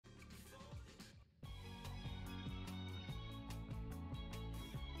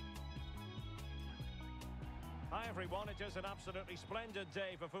Hi everyone, it is an absolutely splendid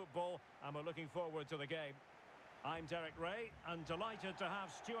day for football and we're looking forward to the game. I'm Derek Ray and delighted to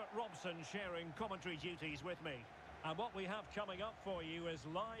have Stuart Robson sharing commentary duties with me. And what we have coming up for you is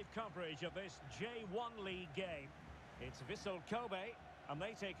live coverage of this J1 League game. It's Vissel Kobe and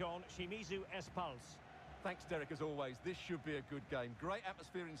they take on Shimizu Espals. Thanks, Derek, as always. This should be a good game. Great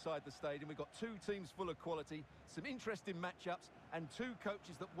atmosphere inside the stadium. We've got two teams full of quality, some interesting matchups, and two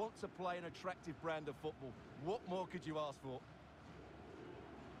coaches that want to play an attractive brand of football. What more could you ask for?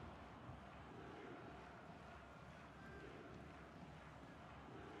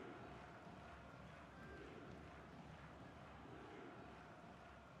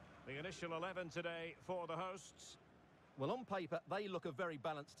 The initial 11 today for the hosts. Well, on paper, they look a very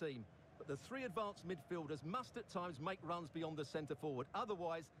balanced team. But the three advanced midfielders must at times make runs beyond the centre forward.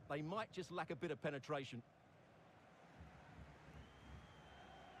 Otherwise, they might just lack a bit of penetration.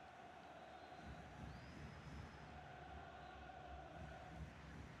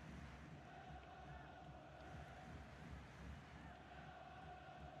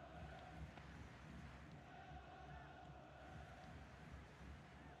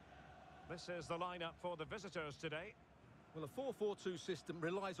 This is the lineup for the visitors today. Well, a 4-4-2 system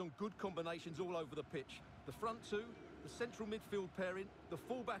relies on good combinations all over the pitch. The front two, the central midfield pairing, the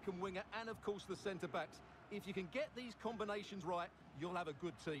fullback and winger, and of course the centre-backs. If you can get these combinations right, you'll have a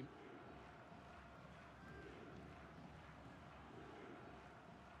good team.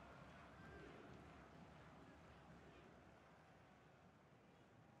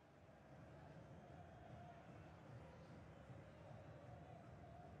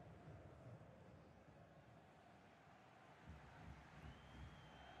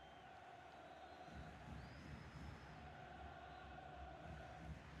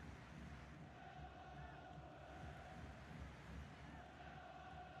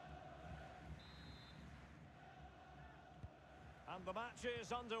 And the match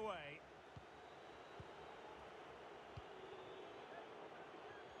is underway.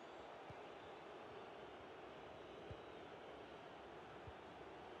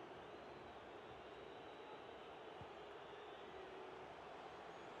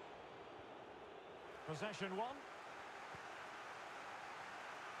 Possession one.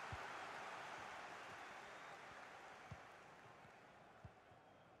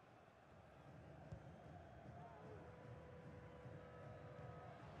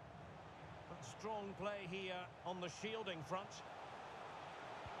 Strong play here on the shielding front.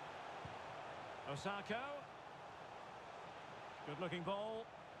 Osako. Good looking ball.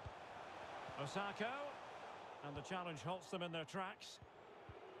 Osako. And the challenge halts them in their tracks.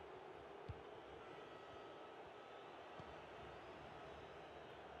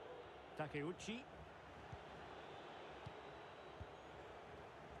 Takeuchi.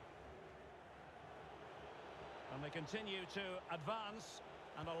 And they continue to advance.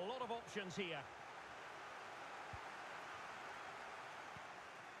 And a lot of options here.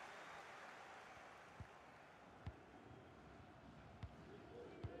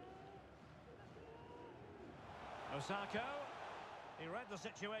 Osako. He read the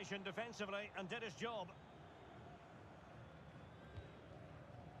situation defensively and did his job.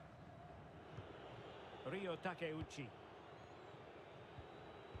 Ryo Takeuchi.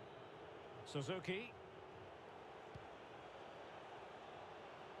 Suzuki.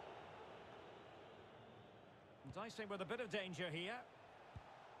 Dicing with a bit of danger here.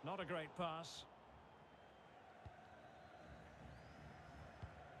 Not a great pass.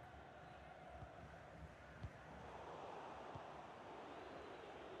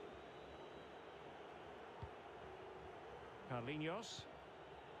 Carlinhos.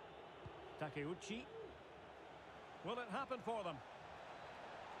 Takeuchi. Will it happen for them?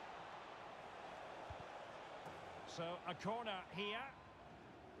 So a corner here.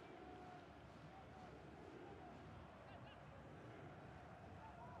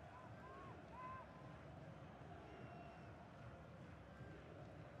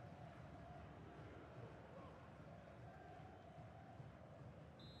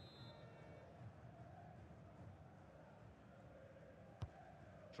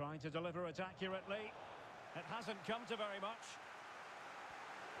 Trying to deliver it accurately. It hasn't come to very much.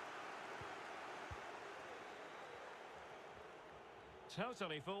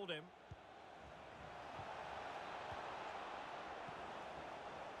 Totally fooled him.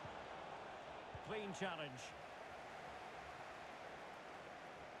 Clean challenge.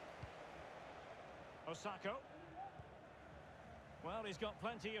 Osako. Well, he's got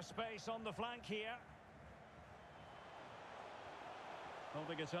plenty of space on the flank here.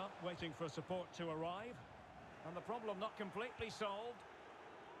 Holding it up, waiting for support to arrive. And the problem not completely solved.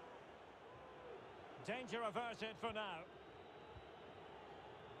 Danger averted for now.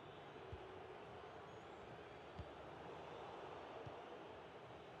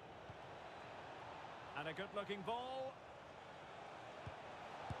 And a good-looking ball.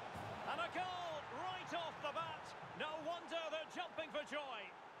 And a goal right off the bat. No wonder they're jumping for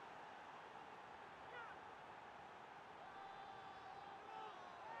joy.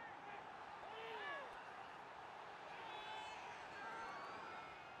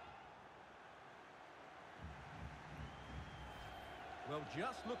 Well,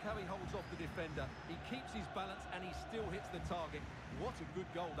 just look how he holds off the defender. He keeps his balance and he still hits the target. What a good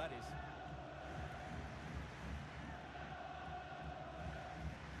goal that is.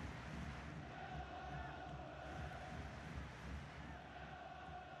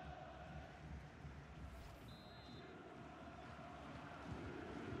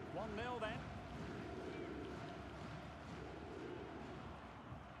 One 0 then.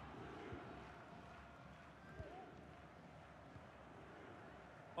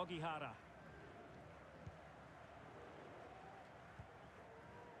 Ogihara.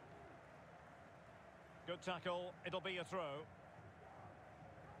 Good tackle, it'll be a throw.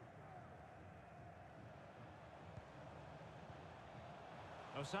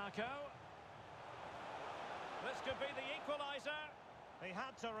 Osako. This could be the equaliser. He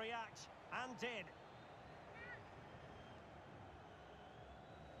had to react, and did.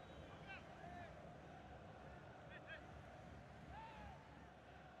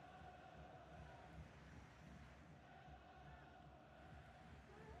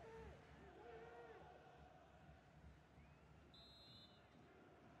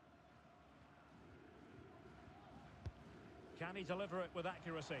 Can he deliver it with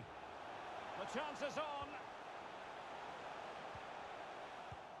accuracy? The chance is on.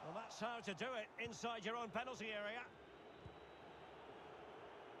 Well, that's how to do it inside your own penalty area.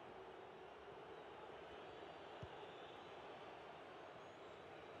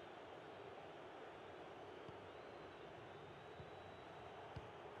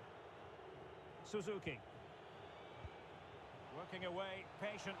 Suzuki. Working away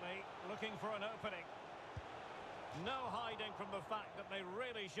patiently, looking for an opening. No hiding from the fact that they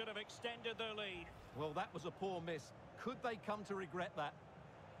really should have extended their lead. Well, that was a poor miss. Could they come to regret that?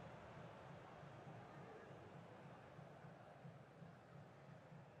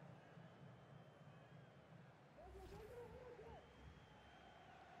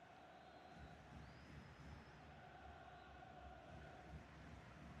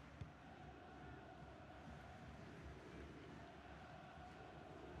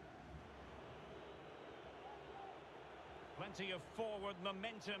 Plenty of forward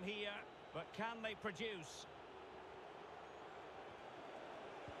momentum here, but can they produce?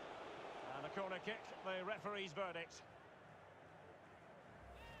 And a corner kick, the referee's verdict.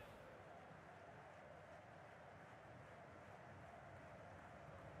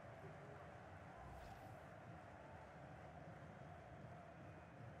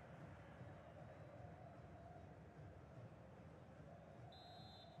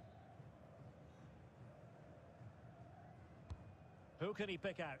 Who can he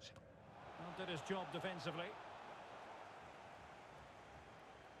pick out? Well, did his job defensively.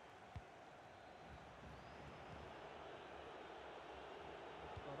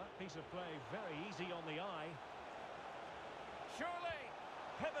 Well, that piece of play very easy on the eye. Surely,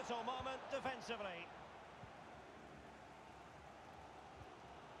 pivotal moment defensively.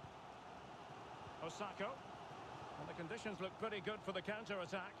 Osako. And the conditions look pretty good for the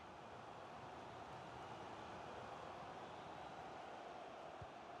counter-attack.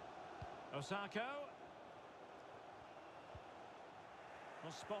 Osako.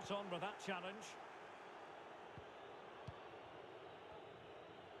 Well, spot on with that challenge.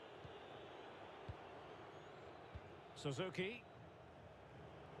 Suzuki.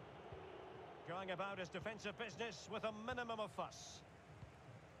 Going about his defensive business with a minimum of fuss.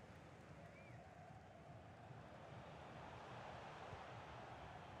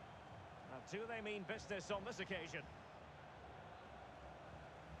 Now, do they mean business on this occasion?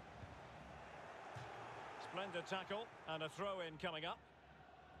 Splendid tackle, and a throw-in coming up.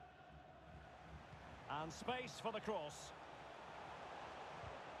 And space for the cross.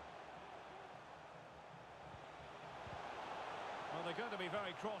 Well, they're going to be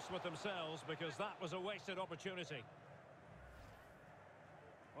very cross with themselves because that was a wasted opportunity.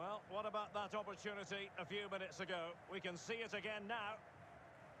 Well, what about that opportunity a few minutes ago? We can see it again now.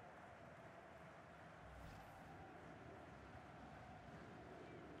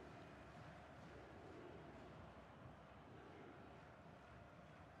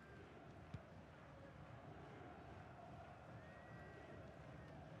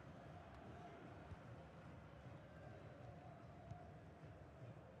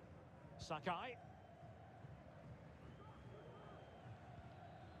 Sakai.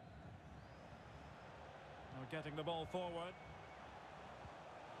 Now getting the ball forward.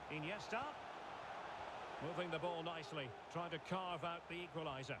 Iniesta. Moving the ball nicely, trying to carve out the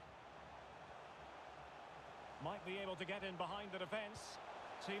equaliser. Might be able to get in behind the defence.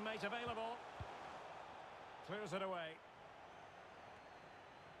 Teammate available. Clears it away.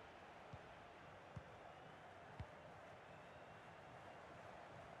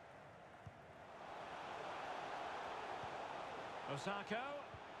 Osako.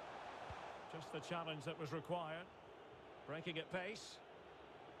 Just the challenge that was required. Breaking at pace.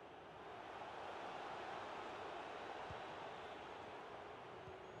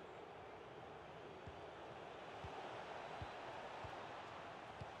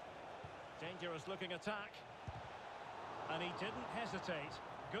 Dangerous looking attack. And he didn't hesitate.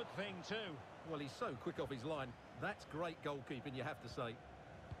 Good thing too. Well, he's so quick off his line. That's great goalkeeping, you have to say.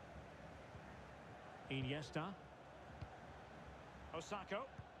 Iniesta. Osako.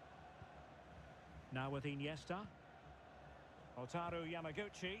 Now with Iniesta. Otaru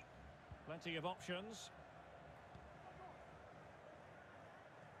Yamaguchi. Plenty of options.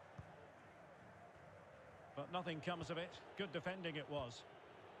 But nothing comes of it. Good defending it was.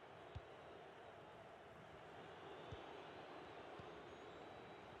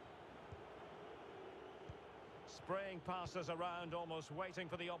 Spraying passes around, almost waiting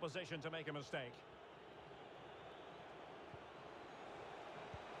for the opposition to make a mistake.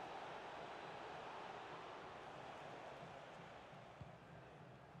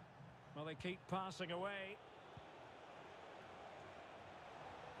 Well, they keep passing away.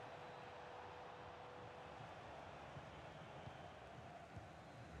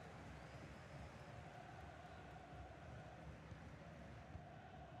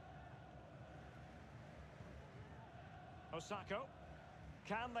 Osako.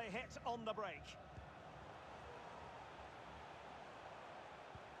 Can they hit on the break?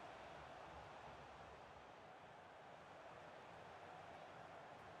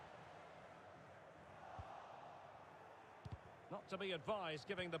 Not to be advised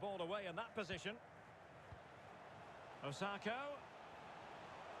giving the ball away in that position. Osako.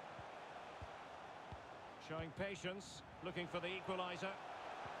 Showing patience, looking for the equaliser.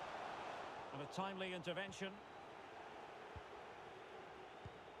 And a timely intervention.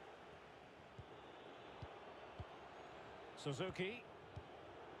 Suzuki.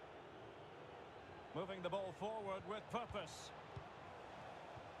 Moving the ball forward with purpose.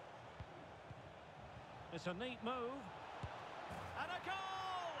 It's a neat move. And a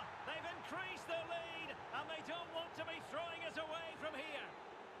goal! They've increased their lead, and they don't want to be throwing it away from here.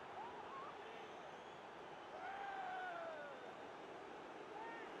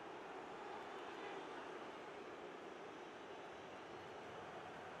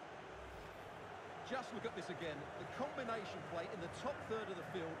 Just look at this again. The combination play in the top third of the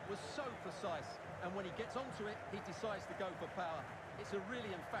field was so precise. And when he gets onto it, he decides to go for power. It's a really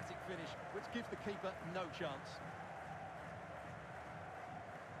emphatic finish, which gives the keeper no chance.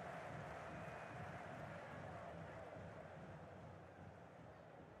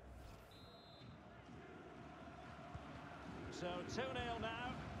 So 2-0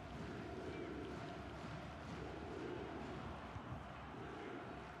 now.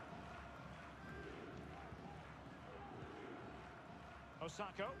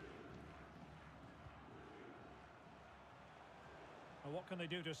 Osako. And what can they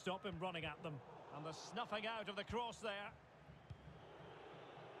do to stop him running at them? And the snuffing out of the cross there.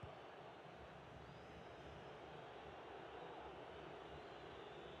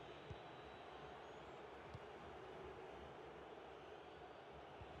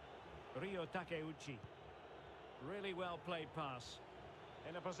 Ryo Takeuchi. Really well played pass.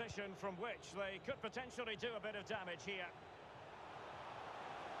 In a position from which they could potentially do a bit of damage here.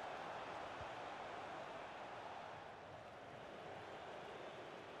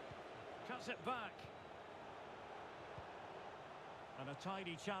 Cuts it back. And a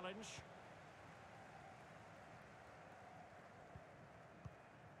tidy challenge.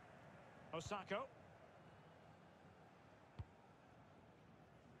 Osako.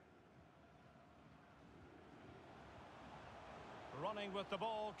 Running with the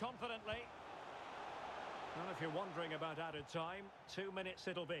ball confidently. Well, if you're wondering about added time, 2 minutes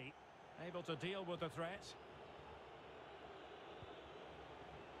it'll be. Able to deal with the threat.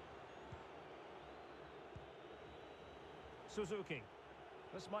 Suzuki.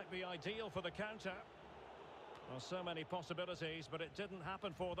 This might be ideal for the counter. Well, so many possibilities, but it didn't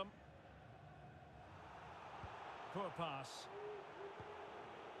happen for them. Poor pass.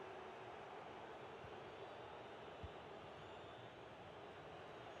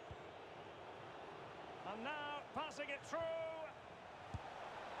 And now passing it through.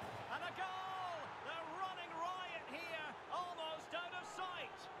 And a goal! They're running riot here, almost out of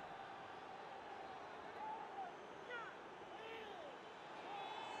sight.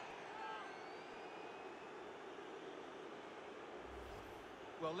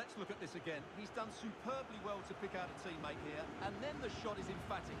 Well, let's look at this again. He's done superbly well to pick out a teammate here, and then the shot is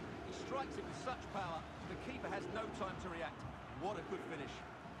emphatic. He strikes it with such power, the keeper has no time to react. What a good finish.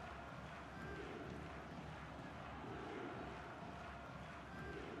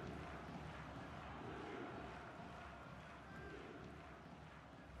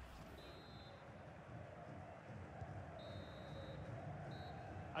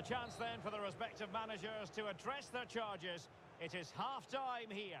 A chance then for the respective managers to address their charges. It is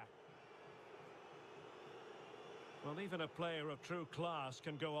half-time here. Well, even a player of true class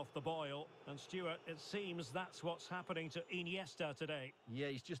can go off the boil. And Stuart, it seems that's what's happening to Iniesta today. Yeah,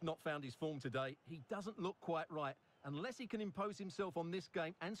 he's just not found his form today. He doesn't look quite right. Unless he can impose himself on this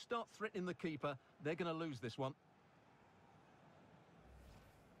game and start threatening the keeper, they're going to lose this one.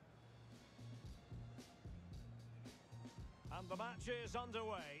 And the match is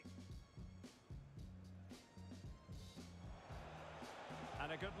underway.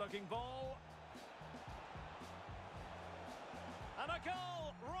 And a good-looking ball. And a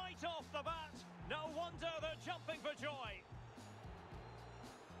goal right off the bat. No wonder they're jumping for joy.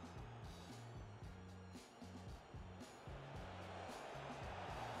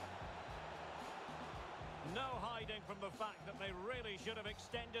 No hiding from the fact that they really should have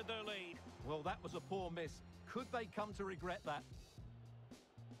extended their lead. Well, that was a poor miss. Could they come to regret that?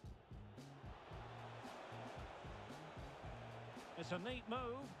 It's a neat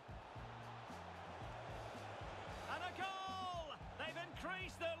move. And a goal! They've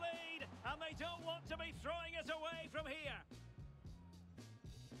increased their lead, and they don't want to be throwing it away from here.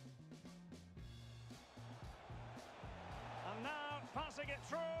 And now passing it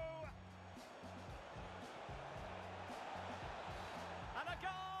through. And a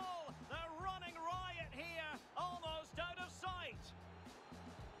goal! They're running riot here, almost out of sight.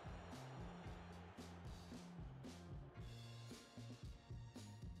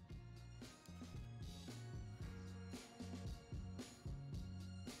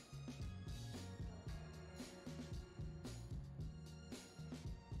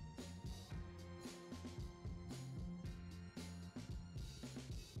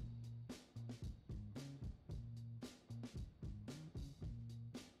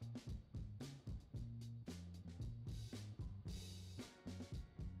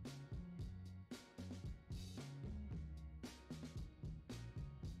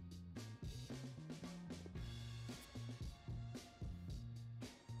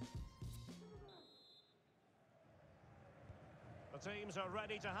 The teams are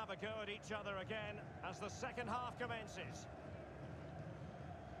ready to have a go at each other again as the second half commences.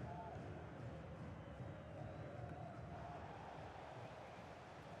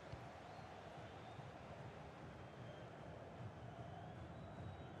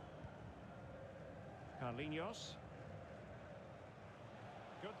 Carlinhos.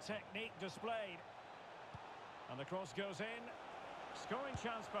 Good technique displayed. And the cross goes in. Scoring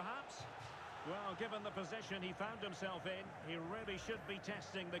chance perhaps. Well, given the position he found himself in, he really should be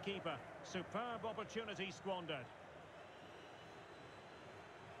testing the keeper. Superb opportunity squandered.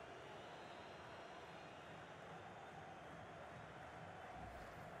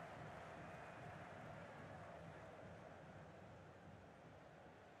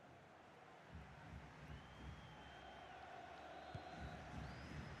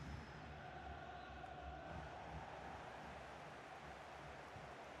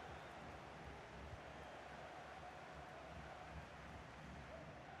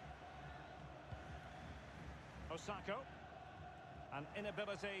 Osako. An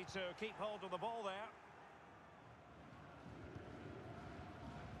inability to keep hold of the ball there.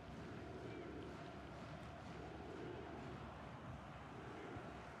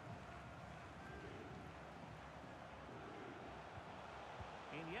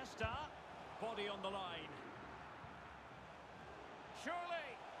 Iniesta. Body on the line. Surely.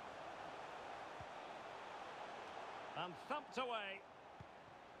 And thumped away.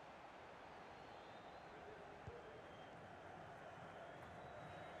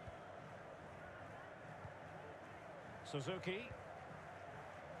 Suzuki.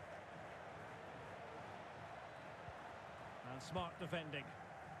 And smart defending.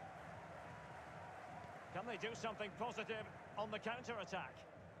 Can they do something positive on the counter-attack?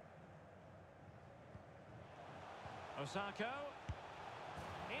 Osako.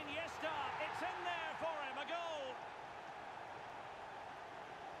 Iniesta. It's in there for him. A goal.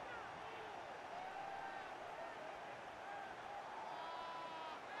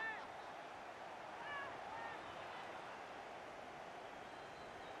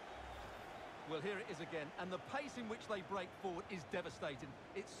 Well, here it is again, and the pace in which they break forward is devastating.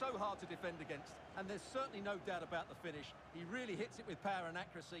 It's so hard to defend against, and there's certainly no doubt about the finish. He really hits it with power and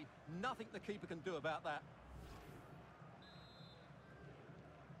accuracy. Nothing the keeper can do about that.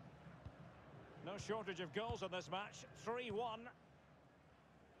 No shortage of goals in this match. 3-1.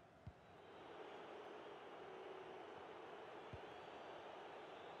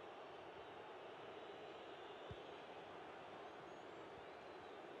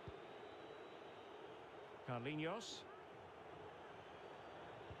 Carlinhos.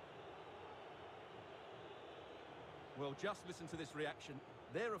 Well, just listen to this reaction.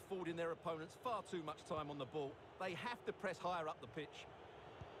 They're affording their opponents far too much time on the ball. They have to press higher up the pitch.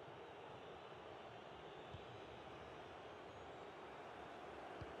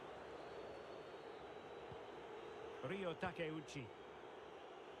 Ryo Takeuchi.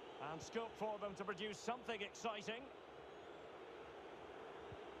 And scope for them to produce something exciting.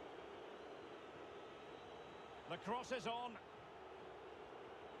 The cross is on.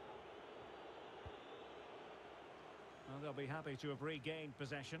 Well, they'll be happy to have regained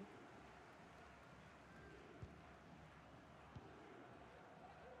possession.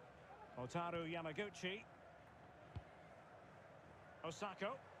 Otaru Yamaguchi.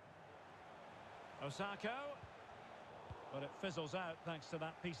 Osako. But it fizzles out thanks to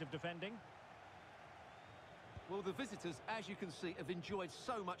that piece of defending. Well, the visitors, as you can see, have enjoyed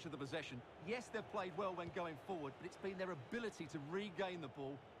so much of the possession. Yes, they've played well when going forward, but it's been their ability to regain the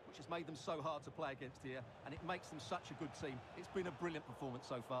ball which has made them so hard to play against here, and it makes them such a good team. It's been a brilliant performance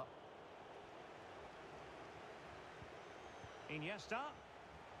so far. Iniesta.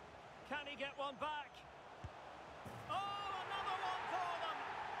 Can he get one back? Oh, another one for them!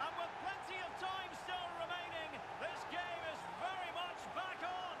 And with plenty of time still remaining, this game is very much back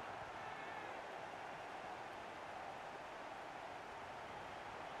on!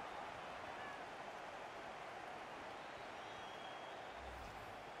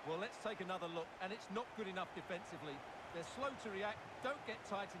 Well, let's take another look, and it's not good enough defensively. They're slow to react, don't get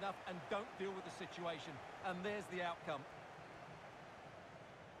tight enough, and don't deal with the situation. And there's the outcome.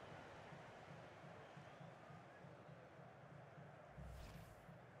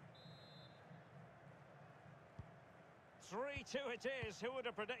 Three-2 it is. Who would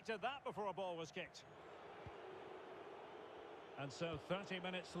have predicted that before a ball was kicked? And so 30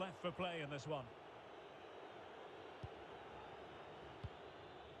 minutes left for play in this one.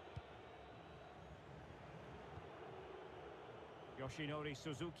 Yoshinori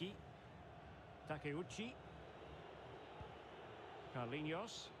Suzuki. Takeuchi.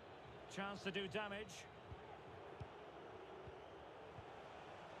 Carlinhos. Chance to do damage.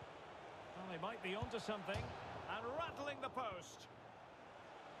 Well, they might be onto something. And rattling the post.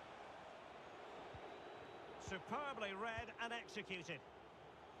 Superbly read and executed.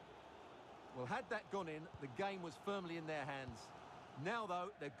 Well, had that gone in, the game was firmly in their hands. Now, though,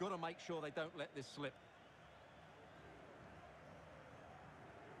 they've got to make sure they don't let this slip.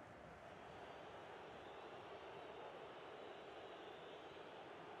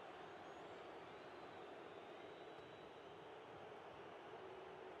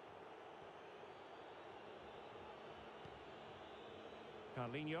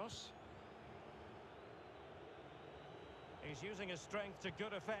 Carlinhos. He's using his strength to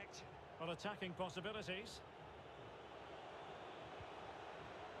good effect on attacking possibilities.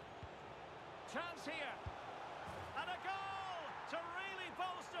 Chance here. And a goal to really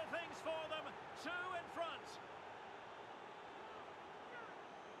bolster things for them. Two in front.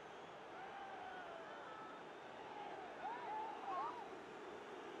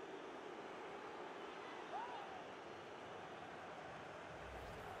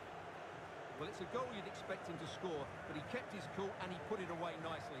 Well, it's a goal you'd expect him to score, but he kept his cool and he put it away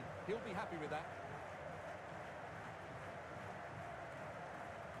nicely. He'll be happy with that.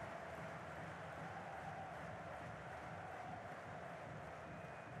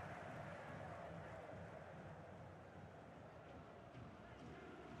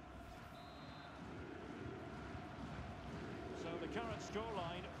 So the current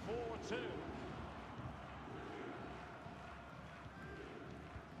scoreline, 4-2.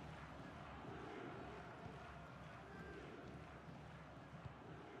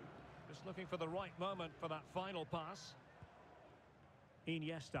 Just looking for the right moment for that final pass.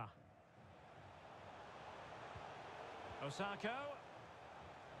 Iniesta. Osako.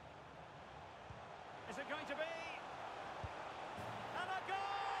 Is it going to be? And a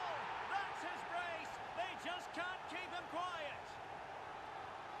goal! That's his brace! They just can't keep him quiet!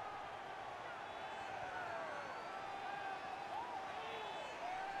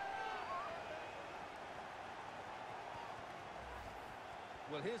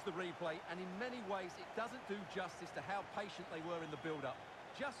 Well, here's the replay, and in many ways it doesn't do justice to how patient they were in the build-up.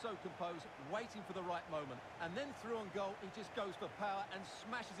 Just so composed, waiting for the right moment. And then through on goal, he just goes for power and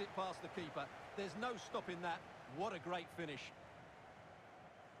smashes it past the keeper. There's no stopping that. What a great finish.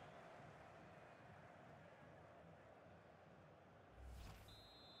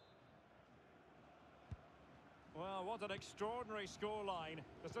 Well, what an extraordinary scoreline.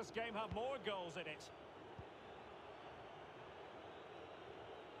 Does this game have more goals in it?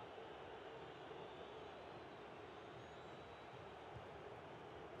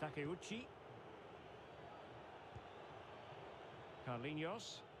 Takeuchi.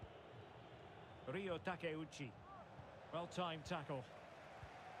 Carlinhos. Rio Takeuchi. Well-timed tackle.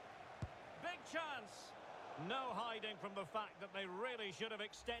 Big chance! No hiding from the fact that they really should have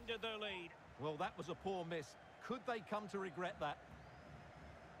extended their lead. Well, that was a poor miss. Could they come to regret that?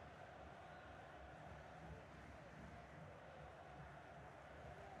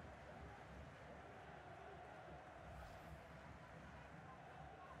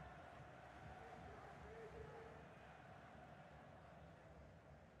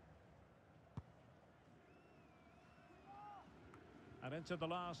 And into the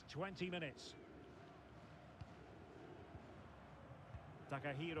last 20 minutes.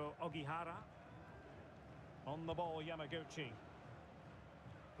 Takahiro Ogihara. On the ball, Yamaguchi.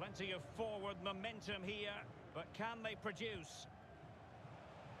 Plenty of forward momentum here, but can they produce?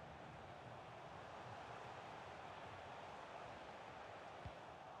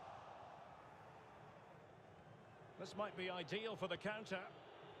 This might be ideal for the counter.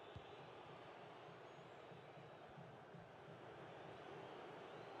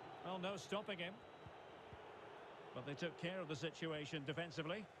 Well, no stopping him. But they took care of the situation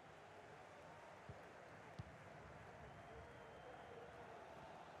defensively.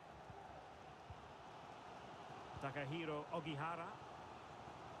 Takahiro Ogihara.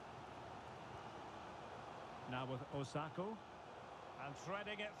 Now with Osako. And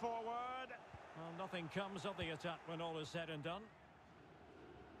threading it forward. Well, nothing comes of the attack when all is said and done.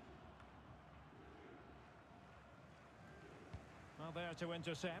 Well, there to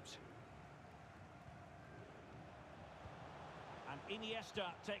intercept. And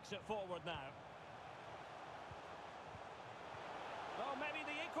Iniesta takes it forward now. Oh, maybe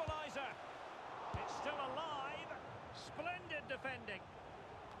the equaliser. It's still alive. Splendid defending.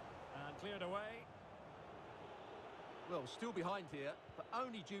 And cleared away. Well, still behind here, but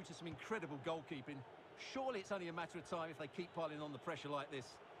only due to some incredible goalkeeping. Surely it's only a matter of time if they keep piling on the pressure like this.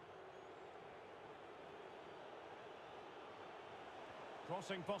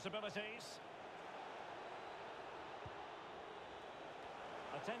 Crossing possibilities.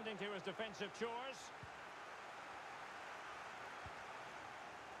 Attending to his defensive chores.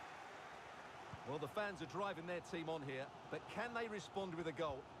 Well, the fans are driving their team on here, but can they respond with a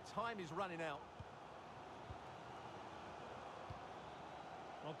goal? Time is running out.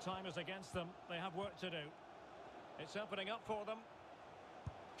 Well, time is against them. They have work to do. It's opening up for them.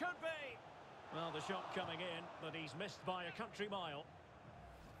 Could be! Well, the shot coming in, but he's missed by a country mile.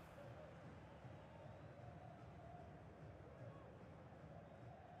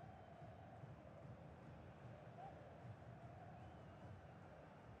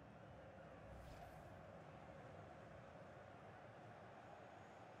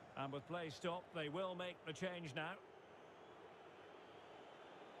 And with play stopped, they will make the change now.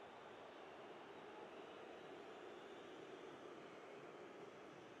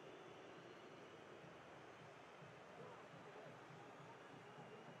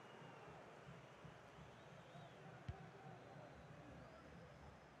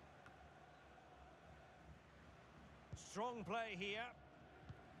 Strong play here.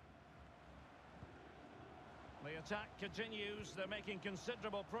 The attack continues. They're making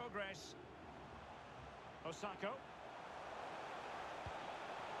considerable progress. Osako.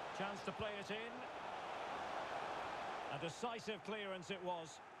 Chance to play it in. A decisive clearance it was.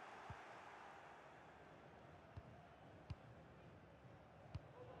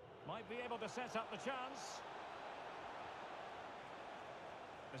 Might be able to set up the chance.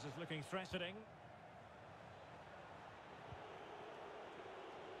 This is looking threatening.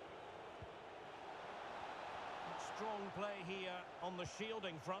 Strong play here on the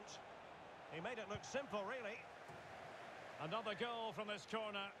shielding front. He made it look simple, really. Another goal from this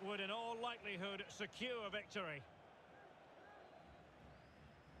corner would in all likelihood secure victory.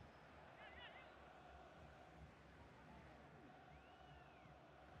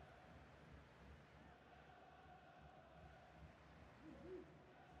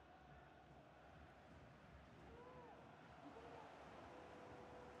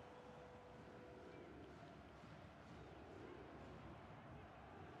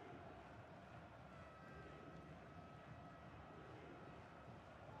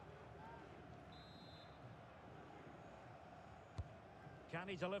 Can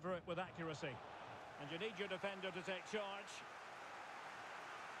he deliver it with accuracy? And you need your defender to take charge.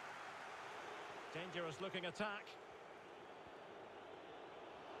 Dangerous looking attack.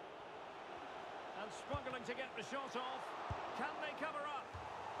 And struggling to get the shot off. Can they cover up?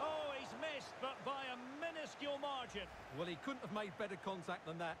 Oh, he's missed, but by a minuscule margin. Well, he couldn't have made better contact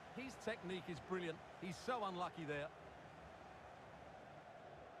than that. His technique is brilliant. He's so unlucky there.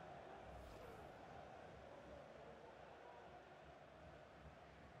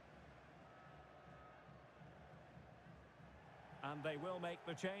 And they will make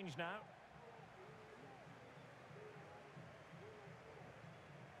the change now.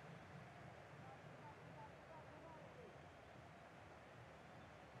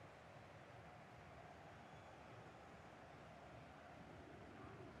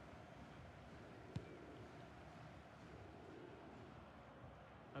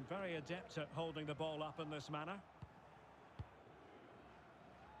 And very adept at holding the ball up in this manner.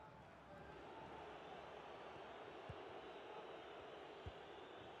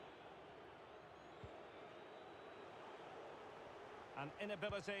 An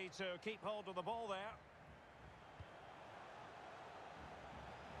inability to keep hold of the ball there.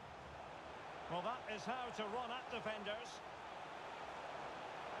 Well, that is how to run at defenders.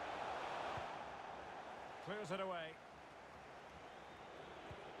 Clears it away.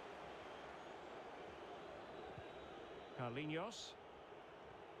 Carlinhos.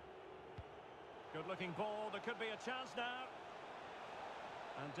 Good looking ball, there could be a chance now.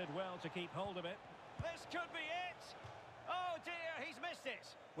 And did well to keep hold of it. This could be it! Oh dear, he's missed it!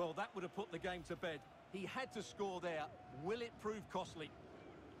 Well, that would have put the game to bed. He had to score there. Will it prove costly?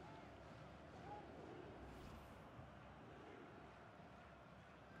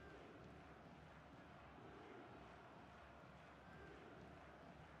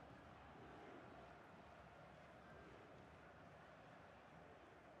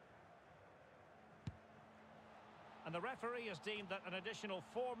 And the referee has deemed that an additional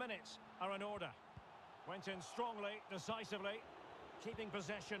 4 minutes are in order. Went in strongly, decisively, keeping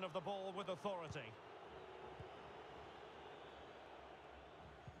possession of the ball with authority.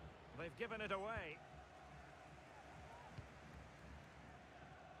 They've given it away.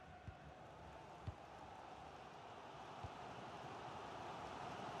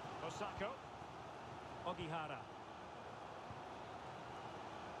 Osako. Ogihara.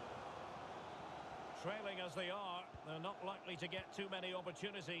 Trailing as they are, they're not likely to get too many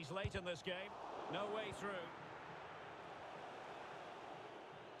opportunities late in this game. No way through.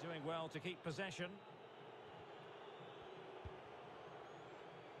 Doing well to keep possession.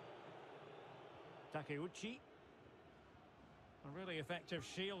 Takeuchi. A really effective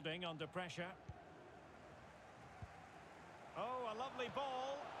shielding under pressure. Oh, a lovely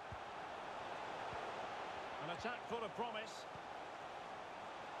ball. An attack full of promise.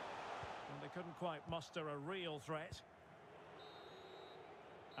 And they couldn't quite muster a real threat.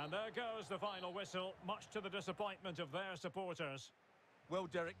 And there goes the final whistle, much to the disappointment of their supporters. Well,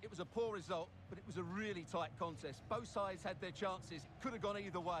 Derek, it was a poor result, but it was a really tight contest. Both sides had their chances, could have gone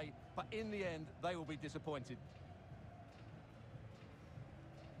either way, but in the end, they will be disappointed.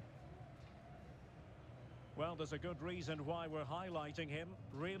 Well, there's a good reason why we're highlighting him.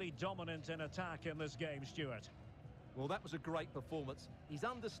 Really dominant in attack in this game, Stuart. Well, that was a great performance. His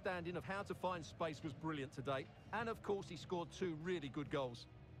understanding of how to find space was brilliant today. And, of course, he scored 2 really good goals.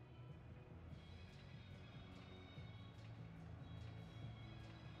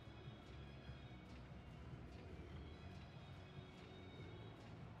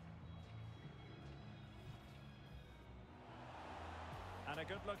 And a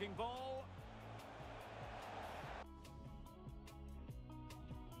good-looking ball.